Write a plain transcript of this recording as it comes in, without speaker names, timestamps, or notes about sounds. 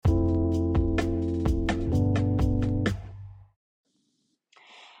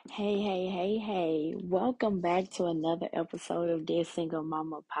Hey. Welcome back to another episode of Dear Single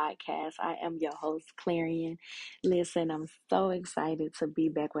Mama Podcast. I am your host, Clarion. Listen, I'm so excited to be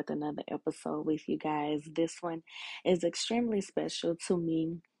back with another episode with you guys. This one is extremely special to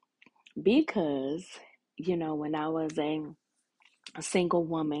me because, when I was a single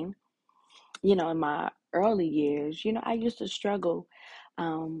woman, in my early years, I used to struggle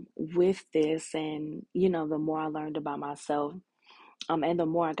with this. And, the more I learned about myself, and the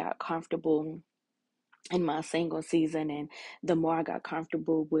more I got comfortable in my single season and the more I got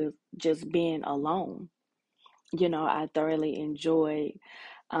comfortable with just being alone. I thoroughly enjoyed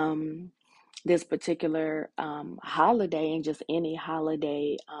um, this particular holiday and just any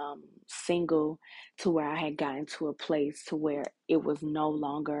holiday single to where I had gotten to a place to where it was no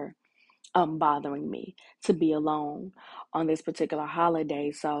longer bothering me to be alone on this particular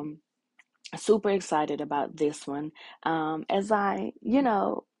holiday. So super excited about this one. As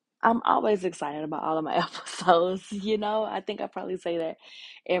I'm always excited about all of my episodes. I think I probably say that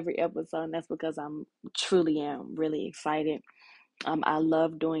every episode, and that's because I'm truly am really excited. I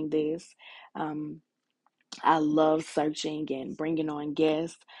love doing this. Um, I love searching and bringing on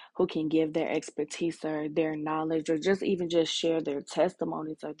guests who can give their expertise or their knowledge or just share their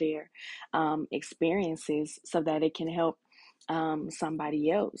testimonies or their experiences so that it can help somebody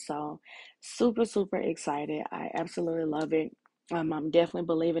else. So super excited. I absolutely love it. I'm definitely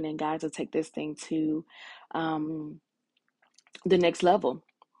believing in God to take this thing to um, the next level.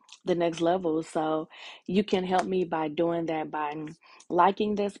 The next level. So you can help me by doing that by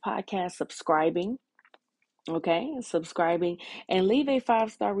liking this podcast, subscribing. Okay, subscribing and leave a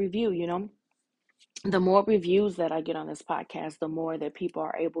 5-star review. The more reviews that I get on this podcast, the more that people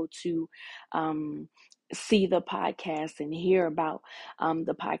are able to um, see the podcast and hear about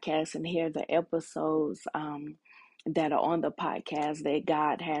the podcast and hear the episodes that are on the podcast that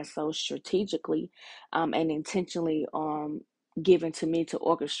God has so strategically and intentionally given to me to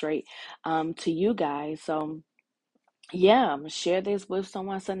orchestrate to you guys. So yeah, share this with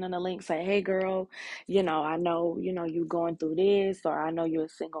someone, send them a link, say, hey girl, I know, you going through this, or I know you're a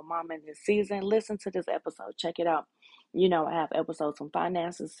single mom in this season. Listen to this episode, check it out. I have episodes on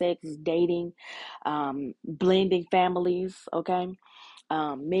finances, sex, dating, blending families, okay?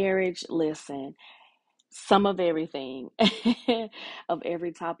 Marriage, listen, some of everything of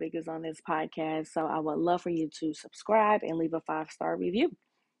every topic is on this podcast. So I would love for you to subscribe and leave a 5-star review.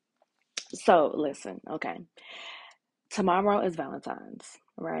 So listen, okay. Tomorrow is Valentine's,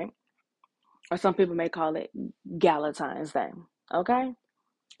 right? Or some people may call it Galentine's Day. Okay?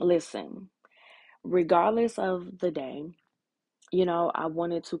 Listen, regardless of the day, I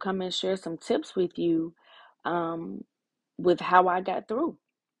wanted to come and share some tips with you um, with how I got through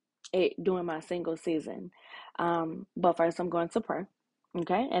it during my single season. But first, I'm going to pray.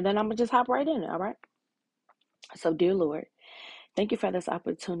 Okay? And then I'm going to just hop right in. All right? So, dear Lord, thank you for this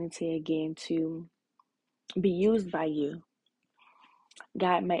opportunity again to be used by you.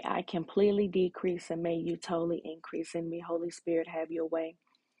 God, may I completely decrease and may you totally increase in me. Holy Spirit, have your way.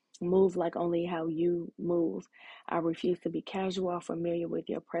 Move like only how you move. I refuse to be casual or familiar with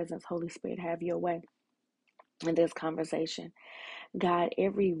your presence. Holy Spirit, have your way in this conversation. God,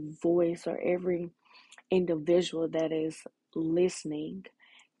 every voice or every individual that is listening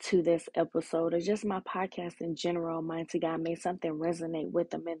to this episode or just my podcast in general, mighty God, may something resonate with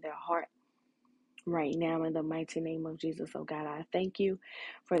them in their heart right now in the mighty name of Jesus. Oh God, I thank you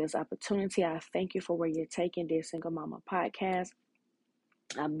for this opportunity. I thank you for where you're taking Dear Single Mama podcast.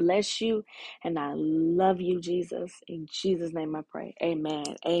 I bless you and I love you, Jesus. In Jesus' name I pray. Amen.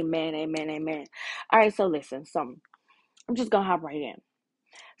 Amen. All right, so listen. So I'm just gonna hop right in.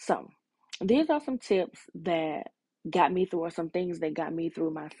 So these are some tips that got me through, or some things that got me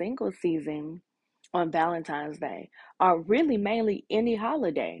through my single season on Valentine's Day, or really mainly any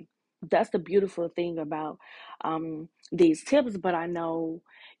holiday. That's the beautiful thing about these tips. But I know,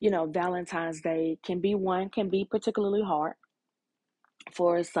 Valentine's Day can be particularly hard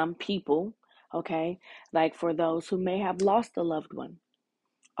for some people, okay? Like for those who may have lost a loved one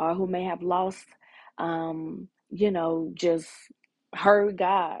or who may have lost, just heard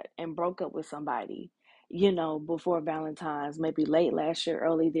God and broke up with somebody, before Valentine's, maybe late last year,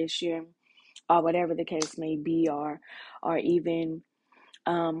 early this year, or whatever the case may be, or even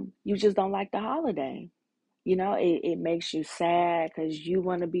you just don't like the holiday. It makes you sad because you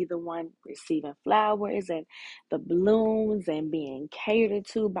want to be the one receiving flowers and the balloons and being catered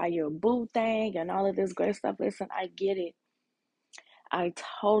to by your boo thing and all of this great stuff. Listen, I get it. I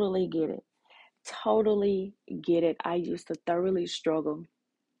totally get it. Totally get it. I used to thoroughly struggle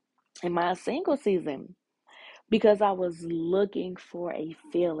in my single season because I was looking for a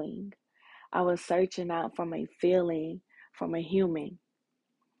feeling. I was searching out from a feeling from a human.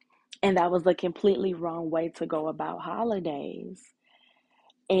 And that was a completely wrong way to go about holidays.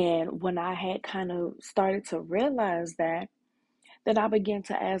 And when I had kind of started to realize that, then I began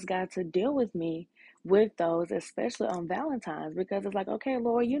to ask God to deal with me with those, especially on Valentine's, because it's like, okay,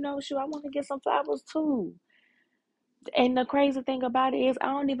 Lord, shoot, I want to get some flowers too. And the crazy thing about it is, I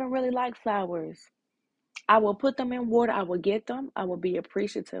don't even really like flowers. I will put them in water, I will get them, I will be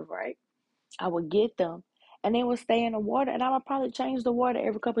appreciative, right? I would get them, and they would stay in the water, and I would probably change the water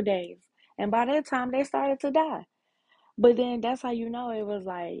every couple of days. And by that time, they started to die. But then that's how you know it was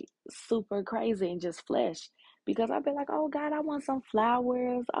like super crazy and just flesh. Because I've been like, oh God, I want some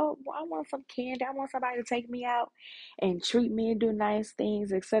flowers. Oh, I want some candy. I want somebody to take me out and treat me and do nice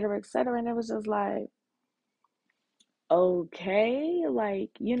things, etc., etc. And it was just like, okay,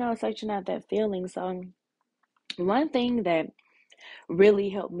 like, searching out that feeling. So one thing that really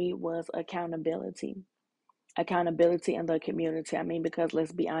helped me was accountability in the community. I mean, because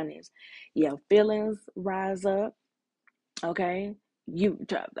let's be honest, yeah, feelings rise up. Okay,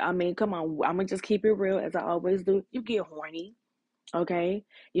 I mean, come on, I'm gonna just keep it real as I always do. You get horny. Okay,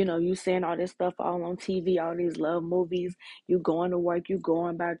 you seeing all this stuff all on TV, all these love movies. You going to work, you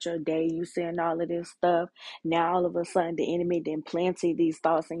going about your day, you seeing all of this stuff. Now all of a sudden, the enemy then planted these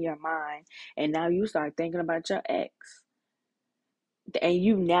thoughts in your mind, and now you start thinking about your ex, and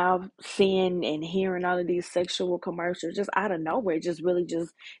you now seeing and hearing all of these sexual commercials just out of nowhere, just really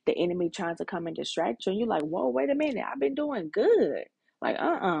just the enemy trying to come and distract you. And you're like, whoa, wait a minute, I've been doing good. Like,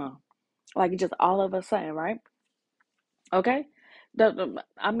 like just all of a sudden, right? Okay.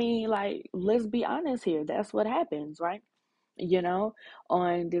 I mean, like, let's be honest here. That's what happens, right? You know,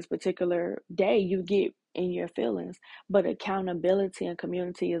 on this particular day, you get in your feelings, but accountability and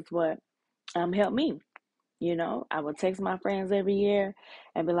community is what helped me. I would text my friends every year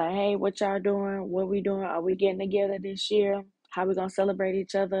and be like, hey, what y'all doing? What we doing? Are we getting together this year? How we gonna celebrate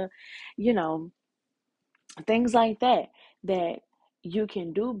each other? You know, things like that that you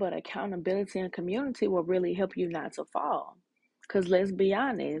can do, but accountability and community will really help you not to fall. Cause let's be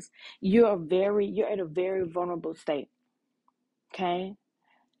honest, you're at a very vulnerable state. Okay.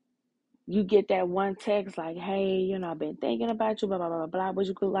 You get that one text like, hey, I've been thinking about you, blah, blah, blah, blah. Would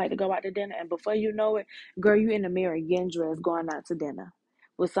you like to go out to dinner? And before you know it, girl, you in the mirror getting dressed, going out to dinner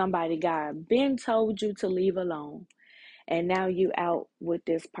with somebody God been told you to leave alone. And now you out with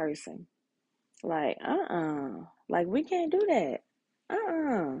this person. Like, like, we can't do that.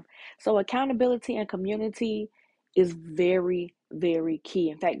 So accountability and community is very, very key.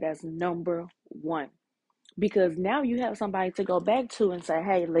 In fact, that's number one, because now you have somebody to go back to and say,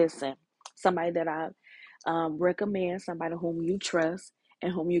 hey, listen, somebody that I recommend, somebody whom you trust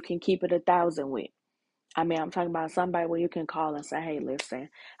and whom you can keep it 1,000 with. I mean, I'm talking about somebody where you can call and say, hey, listen,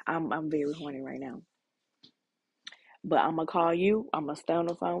 I'm very horny right now, but I'm gonna call you, I'm gonna stay on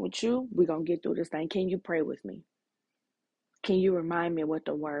the phone with you, we're gonna get through this thing. Can you pray with me? Can you remind me what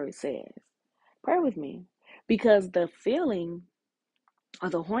the word says? Pray with me. Because the feeling, or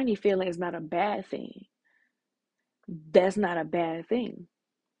the horny feeling, is not a bad thing. That's not a bad thing.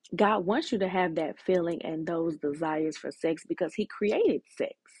 God wants you to have that feeling and those desires for sex because He created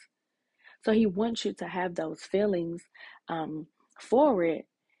sex. So He wants you to have those feelings um, for it.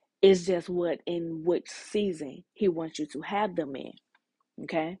 It's just in which season He wants you to have them in.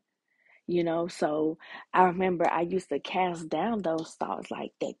 Okay. So I remember I used to cast down those thoughts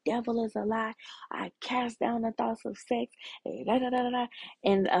like the devil is a lie. I cast down the thoughts of sex. Da, da, da, da, da.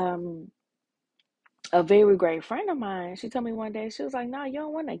 And a very great friend of mine, she told me one day, she was like, no, you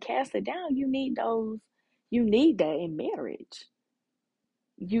don't want to cast it down. You need that in marriage.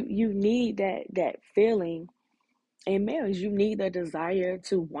 You need that feeling in marriage. You need the desire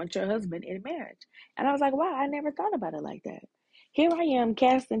to want your husband in marriage. And I was like, wow, I never thought about it like that. Here I am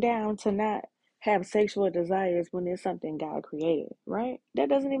casting down to not have sexual desires when it's something God created, right? That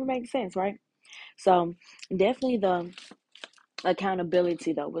doesn't even make sense, right? So definitely the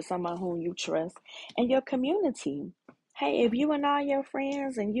accountability though with someone whom you trust and your community. Hey, if you and all your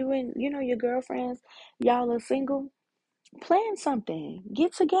friends and you and your girlfriends, y'all are single, plan something,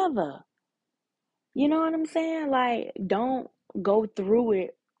 get together. You know what I'm saying? Like, don't go through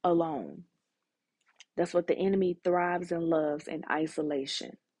it alone. That's what the enemy thrives and loves, in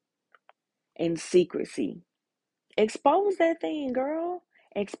isolation, in secrecy. Expose that thing, girl.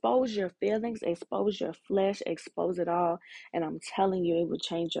 Expose your feelings, expose your flesh, expose it all. And I'm telling you, it will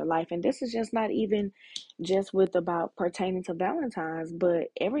change your life. And this is just not even just with about pertaining to Valentine's, but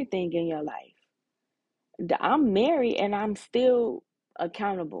everything in your life. I'm married and I'm still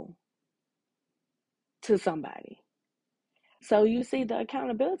accountable to somebody. So you see, the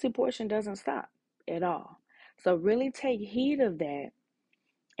accountability portion doesn't stop at all. So really take heed of that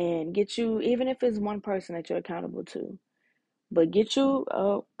and get you, even if it's one person that you're accountable to, but get you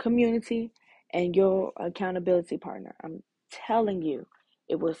a community and your accountability partner. I'm telling you,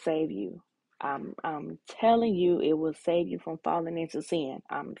 it will save you. I'm telling you, it will save you from falling into sin.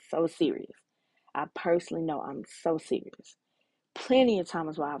 I'm so serious. I personally know I'm so serious. Plenty of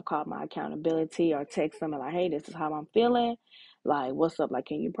times where I've called my accountability or text them and like, hey, this is how I'm feeling. Like, what's up? Like,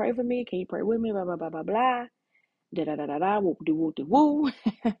 can you pray for me? Can you pray with me? Blah, blah, blah, blah, blah. Da, da, da, da, da, whoop, de, whoop, de, woo.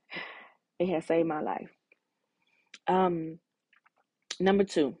 It has saved my life. Number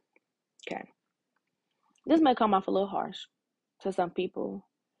two, okay. This may come off a little harsh to some people,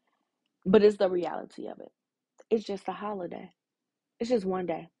 but it's the reality of it. It's just a holiday. It's just one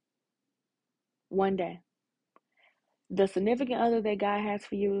day. One day. The significant other that God has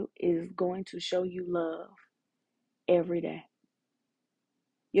for you is going to show you love every day.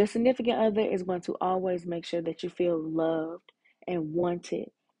 Your significant other is going to always make sure that you feel loved and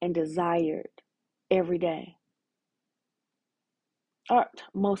wanted and desired every day, or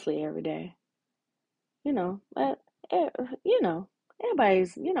mostly every day. You know, but you know,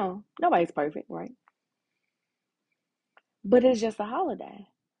 everybody's, nobody's perfect, right? But it's just a holiday.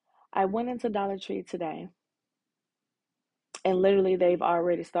 I went into Dollar Tree today, and literally they've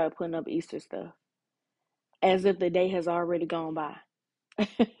already started putting up Easter stuff as if the day has already gone by.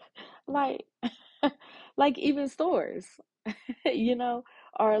 Like, like even stores, you know,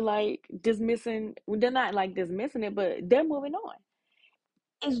 are like dismissing. Well, they're not like dismissing it, but they're moving on.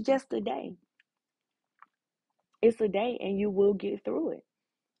 It's just a day. It's a day, and you will get through it.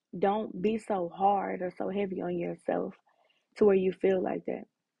 Don't be so hard or so heavy on yourself to where you feel like that.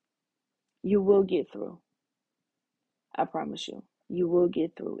 You will get through. I promise you. You will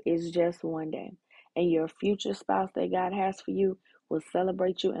get through. It's just one day. And your future spouse that God has for you will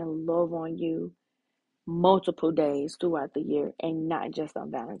celebrate you and love on you multiple days throughout the year and not just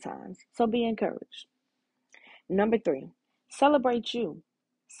on Valentine's. So be encouraged. Number three, celebrate you.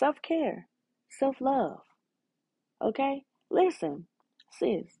 Self care, self love. Okay? Listen,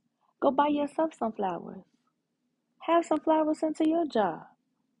 sis, go buy yourself some flowers. Have some flowers sent to your job.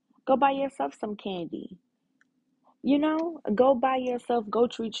 Go buy yourself some candy. Go buy yourself, go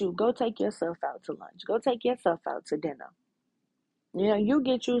treat you, go take yourself out to lunch, go take yourself out to dinner. You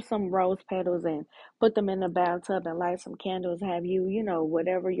get you some rose petals and put them in the bathtub and light some candles, have you,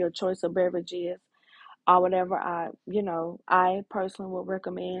 whatever your choice of beverage is, or whatever. I personally would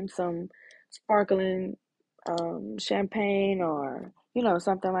recommend some sparkling champagne or,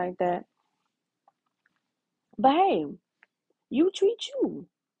 something like that. But hey, you treat you,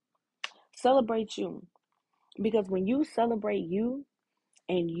 celebrate you. Because when you celebrate you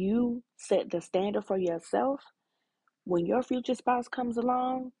and you set the standard for yourself, when your future spouse comes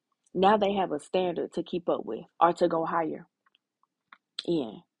along, now they have a standard to keep up with or to go higher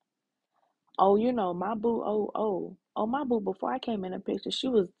in. Oh, my boo. Oh, my boo. Before I came in the picture, she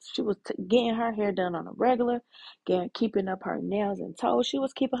was getting her hair done on a regular, keeping up her nails and toes. She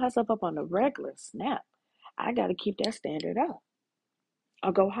was keeping herself up on a regular. Snap! I got to keep that standard up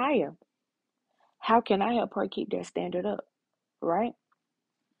or go higher. How can I help her keep that standard up? Right?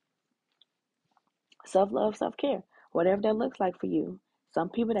 Self love, self care, whatever that looks like for you. Some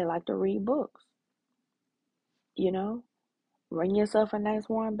people, they like to read books. You know, Bring yourself a nice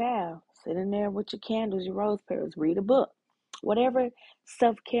warm bath. Sit in there with your candles, your rose petals, read a book. Whatever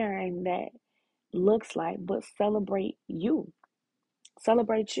self-caring that looks like, but celebrate you.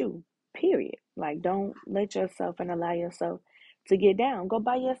 Celebrate you, period. Like, don't let yourself and allow yourself to get down. Go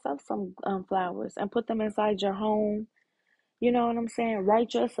buy yourself some flowers and put them inside your home. You know what I'm saying?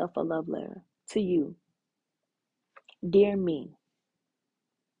 Write yourself a love letter to you. Dear me.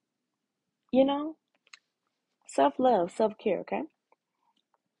 You know? Self-love, self-care, okay?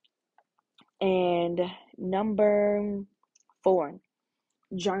 And number 4,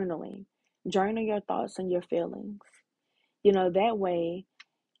 journaling. Journal your thoughts and your feelings. That way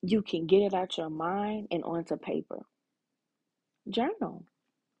you can get it out your mind and onto paper. Journal,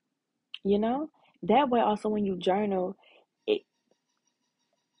 you know? That way also when you journal, it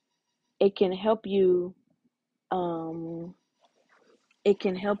it can help you um it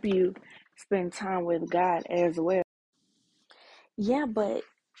can help you spend time with God as well. Yeah, but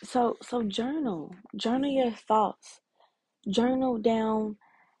so journal. Journal your thoughts. Journal down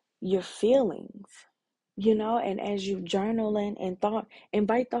your feelings. And as you journaling and thought,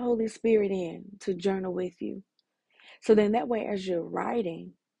 invite the Holy Spirit in to journal with you. So then that way, as you're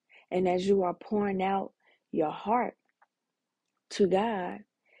writing and as you are pouring out your heart to God,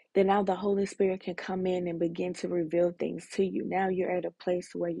 then now the Holy Spirit can come in and begin to reveal things to you. Now you're at a place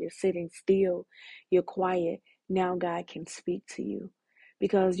where you're sitting still, you're quiet. Now God can speak to you.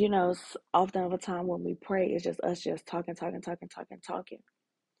 Because, often of a time when we pray, it's just us just talking, talking, talking, talking, talking.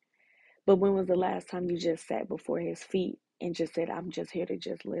 But when was the last time you just sat before his feet and just said, I'm just here to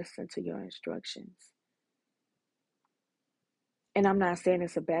just listen to your instructions? And I'm not saying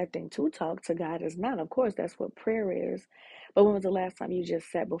it's a bad thing to talk to God. It's not. Of course, that's what prayer is. But when was the last time you just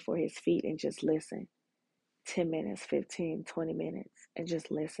sat before his feet and just listened? 10 minutes, 15, 20 minutes, and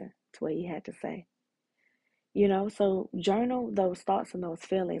just listen to what he had to say. So journal those thoughts and those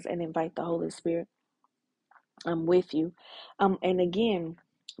feelings and invite the Holy Spirit with you. And again,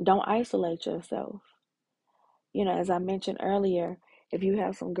 don't isolate yourself. As I mentioned earlier, if you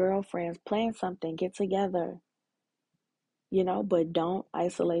have some girlfriends, plan something, get together, but don't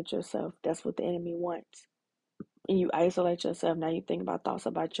isolate yourself. That's what the enemy wants. And you isolate yourself, now you think about thoughts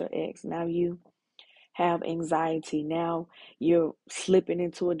about your ex. Now you have anxiety. Now you're slipping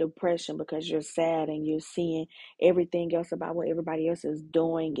into a depression because you're sad and you're seeing everything else about what everybody else is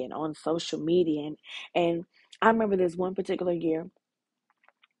doing and on social media. And I remember this one particular year,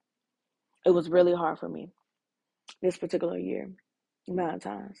 it was really hard for me. This particular year,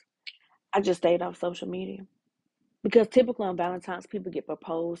 Valentine's, I just stayed off social media because typically on Valentine's, people get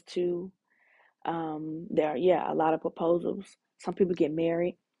proposed to. There are, yeah, a lot of proposals. Some people get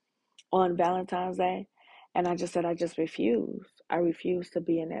married on Valentine's Day. And I just said, I just refused. I refused to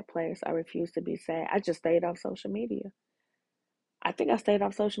be in that place. I refused to be sad. I just stayed off social media. I think I stayed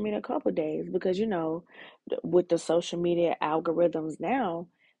off social media a couple of days because, with the social media algorithms now,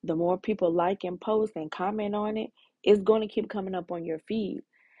 the more people like and post and comment on it, it's going to keep coming up on your feed.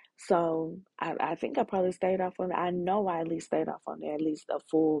 So I think I probably stayed off on it. I know I at least stayed off on it at least a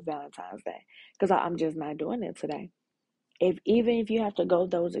full Valentine's Day because I'm just not doing it today. Even if you have to go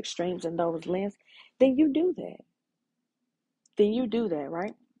those extremes and those lengths, then you do that. Then you do that,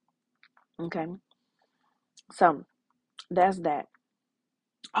 right? Okay. So that's that.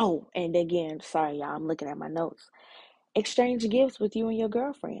 Oh, and again, sorry, y'all, I'm looking at my notes. Exchange gifts with you and your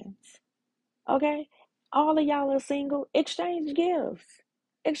girlfriends. Okay? All of y'all are single. Exchange gifts.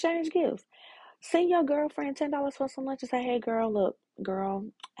 Exchange gifts. Send your girlfriend $10 for some lunch and say, hey, girl, look, girl,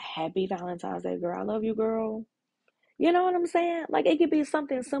 happy Valentine's Day, girl. I love you, girl. You know what I'm saying? Like it could be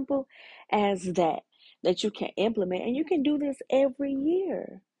something simple as that you can implement, and you can do this every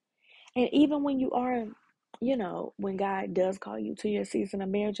year. And even when you are, when God does call you to your season of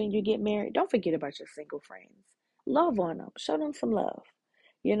marriage and you get married, don't forget about your single friends. Love on them, show them some love.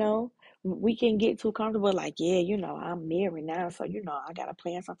 You know, we can get too comfortable, like, yeah, I'm married now, so I gotta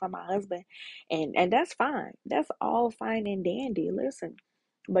plan something for my husband, and that's fine. That's all fine and dandy. Listen,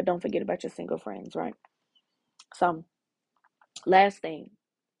 but don't forget about your single friends, right? So, last thing,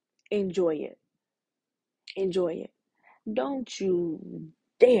 enjoy it. Enjoy it. Don't you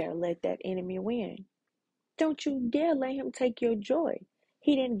dare let that enemy win. Don't you dare let him take your joy.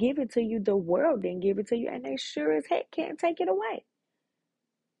 He didn't give it to you. The world didn't give it to you, and they sure as heck can't take it away.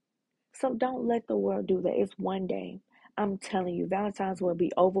 So don't let the world do that. It's one day. I'm telling you, Valentine's will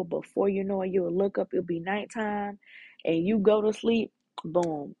be over before you know it. You'll look up, it'll be nighttime, and you go to sleep,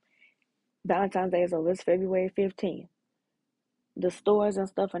 boom. Valentine's Day is over. It's February 15th. The stores and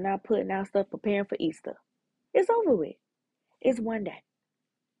stuff are now putting out stuff preparing for Easter. It's over with. It's one day.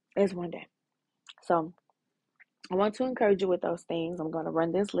 It's one day. So I want to encourage you with those things. I'm going to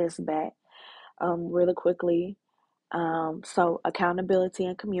run this list back really quickly. So accountability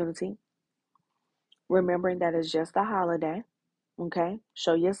and community. Remembering that it's just a holiday. Okay.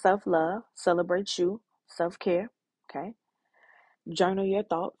 Show yourself love. Celebrate you. Self-care. Okay. Journal your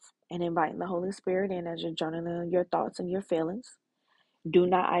thoughts and inviting the Holy Spirit in as you're journaling your thoughts and your feelings. Do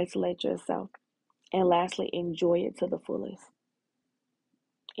not isolate yourself. And lastly, enjoy it to the fullest.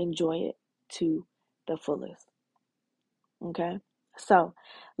 Enjoy it to the fullest. Okay. So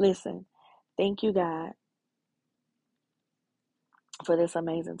listen, thank you, God, for this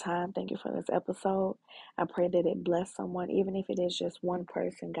amazing time. Thank you for this episode. I pray that it blessed someone, even if it is just one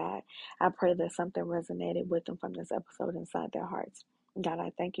person, God. I pray that something resonated with them from this episode inside their hearts. God,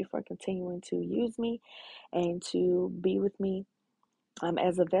 I thank you for continuing to use me and to be with me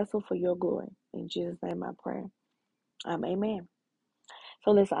as a vessel for your glory. In Jesus' name I pray. Amen.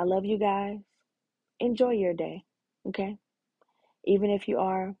 So listen, I love you guys. Enjoy your day. Okay? Even if you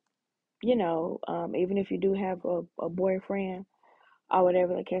are, even if you do have a boyfriend or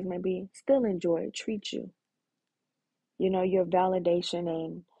whatever the case may be, still enjoy it. Treat you. Your validation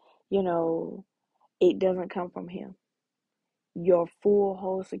and, you know, it doesn't come from him. Your full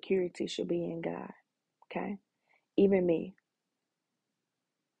whole security should be in God. Okay? Even me.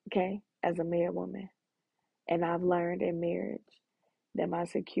 okay, as a married woman. And I've learned in marriage that my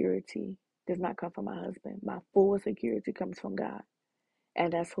security does not come from my husband. My full security comes from God.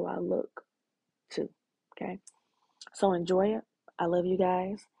 And that's who I look to. Okay. So enjoy it. I love you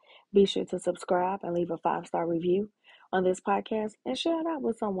guys. Be sure to subscribe and leave a 5-star review on this podcast and share it out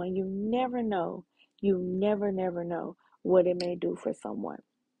with someone. You never know. You never know what it may do for someone.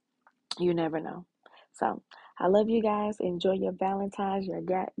 You never know. So I love you guys. Enjoy your Valentine's, your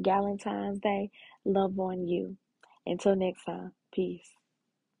Galentine's Day. Love on you. Until next time. Peace.